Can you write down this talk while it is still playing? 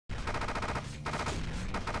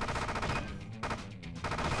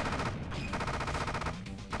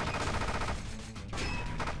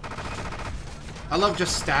I love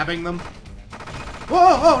just stabbing them.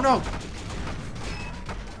 Whoa, oh no!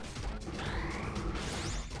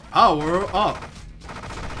 Power up.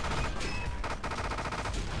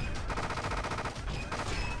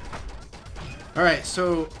 Alright,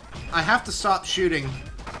 so I have to stop shooting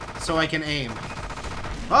so I can aim.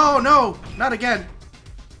 Oh no! Not again!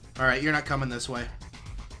 Alright, you're not coming this way.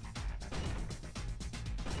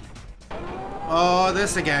 Oh,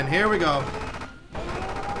 this again. Here we go.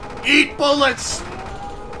 Eat bullets!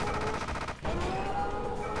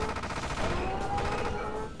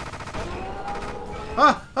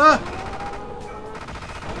 Ah! Ah!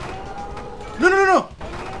 No, no, no, no!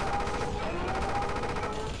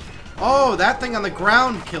 Oh, that thing on the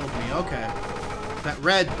ground killed me. Okay. That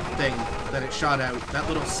red thing that it shot out. That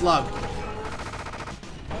little slug.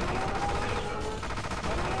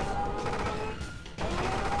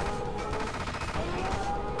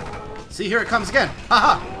 See, here it comes again.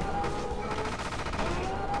 Haha!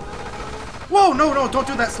 Whoa, no, no, don't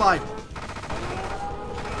do that slide.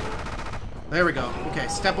 There we go. Okay,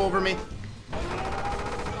 step over me.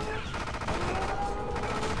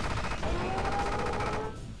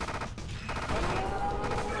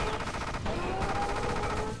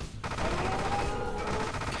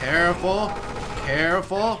 Careful.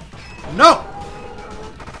 Careful. No!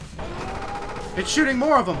 It's shooting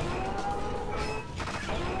more of them.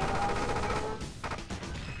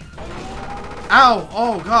 Ow!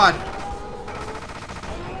 Oh, God.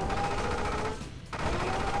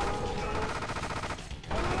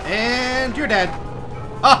 And you're dead.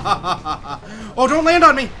 Oh, don't land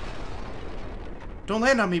on me! Don't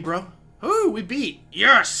land on me, bro. Ooh, we beat.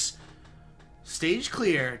 Yes! Stage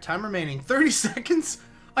clear. Time remaining. 30 seconds?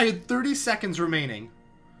 I had 30 seconds remaining.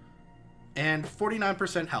 And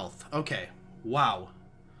 49% health. Okay. Wow.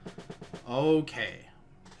 Okay.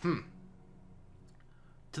 To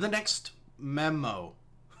the next memo.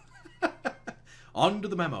 On to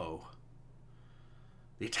the memo.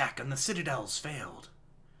 The attack on the citadels failed.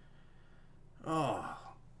 Oh.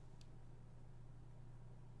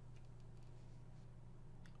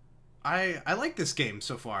 I like this game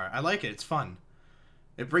so far. I like it. It's fun.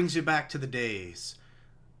 It brings you back to the days.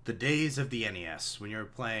 The days of the NES when you're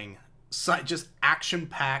playing just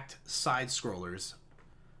action-packed side-scrollers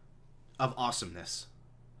of awesomeness.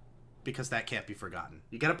 Because that can't be forgotten.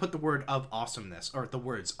 You gotta put the word of awesomeness, or the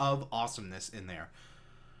words of awesomeness in there.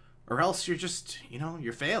 Or else you're just, you know,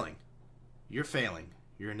 you're failing. You're failing.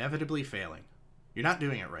 You're inevitably failing. You're not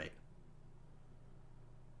doing it right.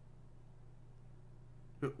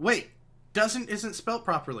 Wait, isn't spelled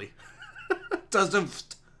properly.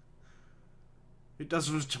 Doesn't. It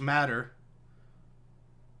doesn't matter.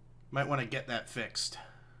 Might want to get that fixed.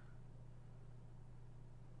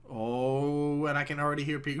 Oh, and I can already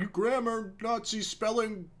hear people. Grammar, Nazi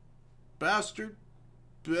spelling, bastard.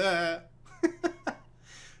 Bleh.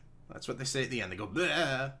 That's what they say at the end. They go,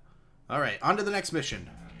 bleh. Alright, on to the next mission.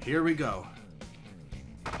 Here we go.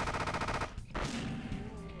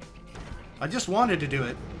 I just wanted to do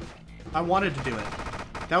it. I wanted to do it.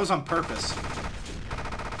 That was on purpose.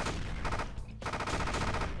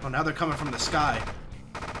 Oh, now they're coming from the sky.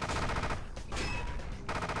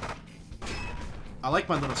 I like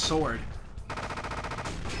my little sword.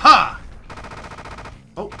 Ha!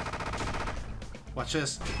 Oh. Watch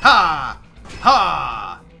this. Ha!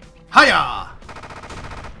 Ha! Hiya!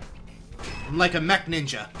 I'm like a mech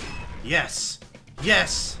ninja. Yes.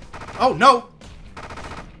 Yes. Oh, no!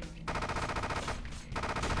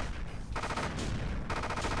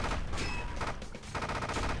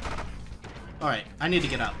 Alright, I need to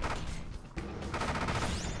get up.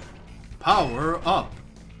 Power up.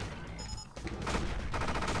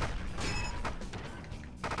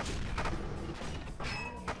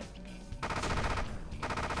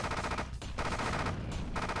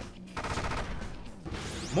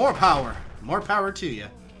 More power. More power to you.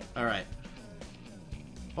 Alright.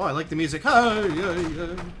 Oh, I like the music.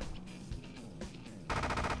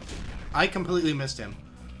 I completely missed him.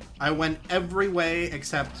 I went every way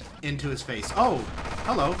except into his face. Oh,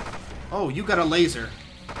 hello. Oh, you got a laser.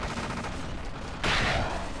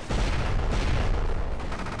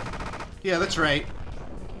 Yeah, that's right.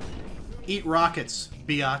 Eat rockets,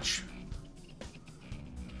 biatch.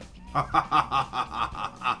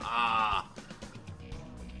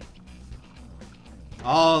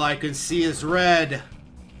 All I can see is red.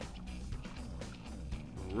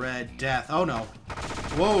 Red death. Oh no.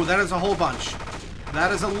 Whoa, that is a whole bunch.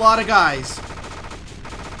 That is a lot of guys.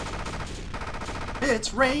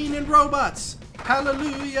 It's raining robots.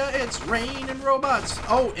 Hallelujah, it's raining robots.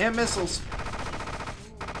 Oh, and missiles.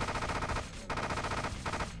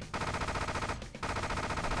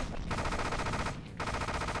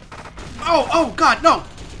 Oh, oh, God, no!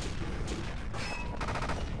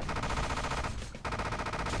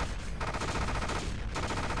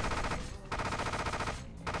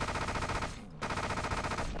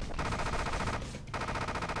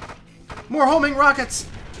 More homing rockets!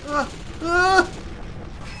 Oh!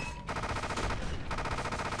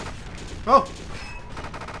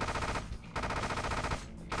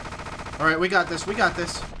 Alright, we got this, we got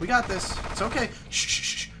this, we got this. It's okay. Shh, shh,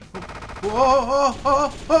 shh. Whoa, oh,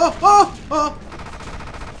 oh, oh, oh, oh.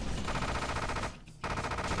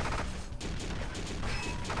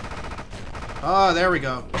 Oh, there we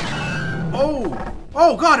go. Oh!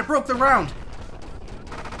 Oh, God, it broke the round!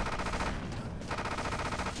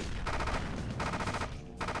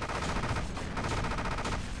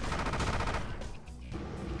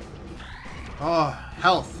 Oh,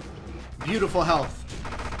 health. Beautiful health.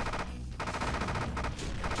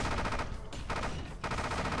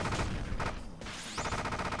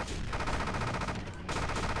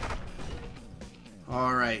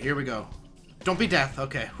 Alright, here we go. Don't be death.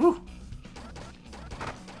 Okay. Whew.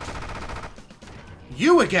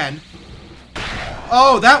 You again?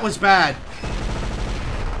 Oh, that was bad.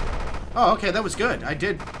 Oh, okay, that was good. I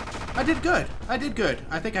did good. I did good.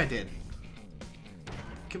 I think I did.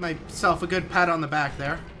 Give myself a good pat on the back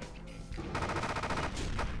there.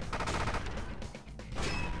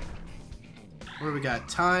 What do we got?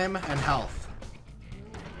 Time and health.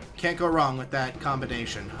 Can't go wrong with that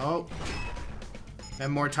combination. Oh.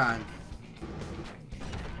 And more time.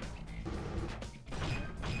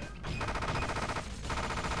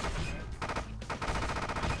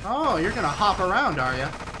 Oh, you're gonna hop around, are you?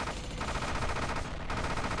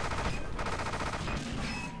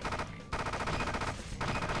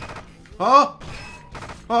 Oh!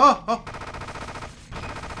 Oh! Oh!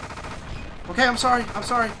 Okay, I'm sorry. I'm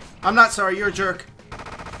sorry. I'm not sorry. You're a jerk.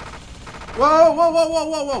 Whoa! Whoa! Whoa! Whoa!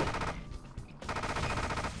 Whoa! Whoa!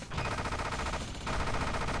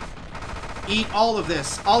 Eat all of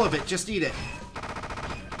this. All of it. Just eat it.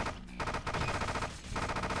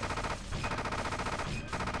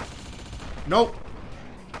 Nope.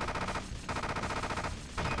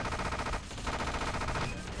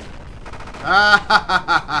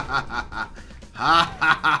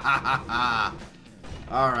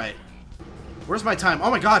 Alright. Where's my time?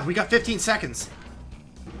 Oh my god, we got 15 seconds.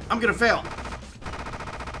 I'm gonna fail.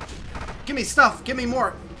 Give me stuff. Give me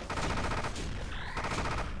more.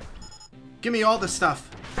 Give me all the stuff.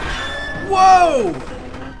 Whoa!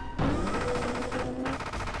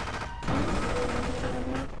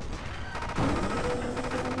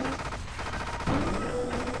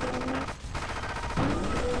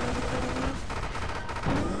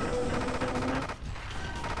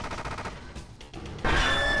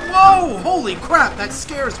 Whoa! Holy crap, that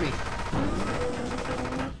scares me.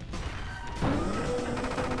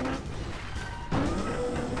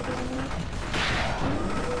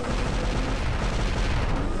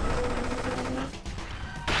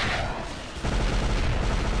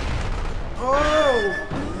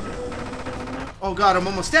 Oh god, I'm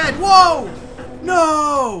almost dead. Whoa!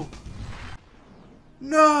 No!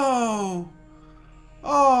 No!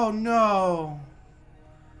 Oh no!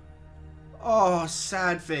 Oh,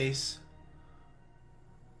 sad face.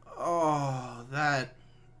 Oh, that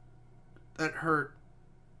hurt.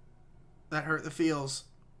 That hurt the feels.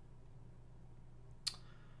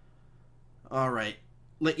 Alright.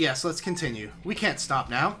 Yes, let's continue. We can't stop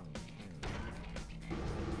now.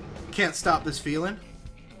 Can't stop this feeling.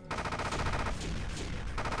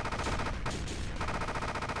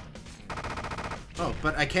 Oh,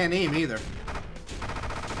 but I can't aim either.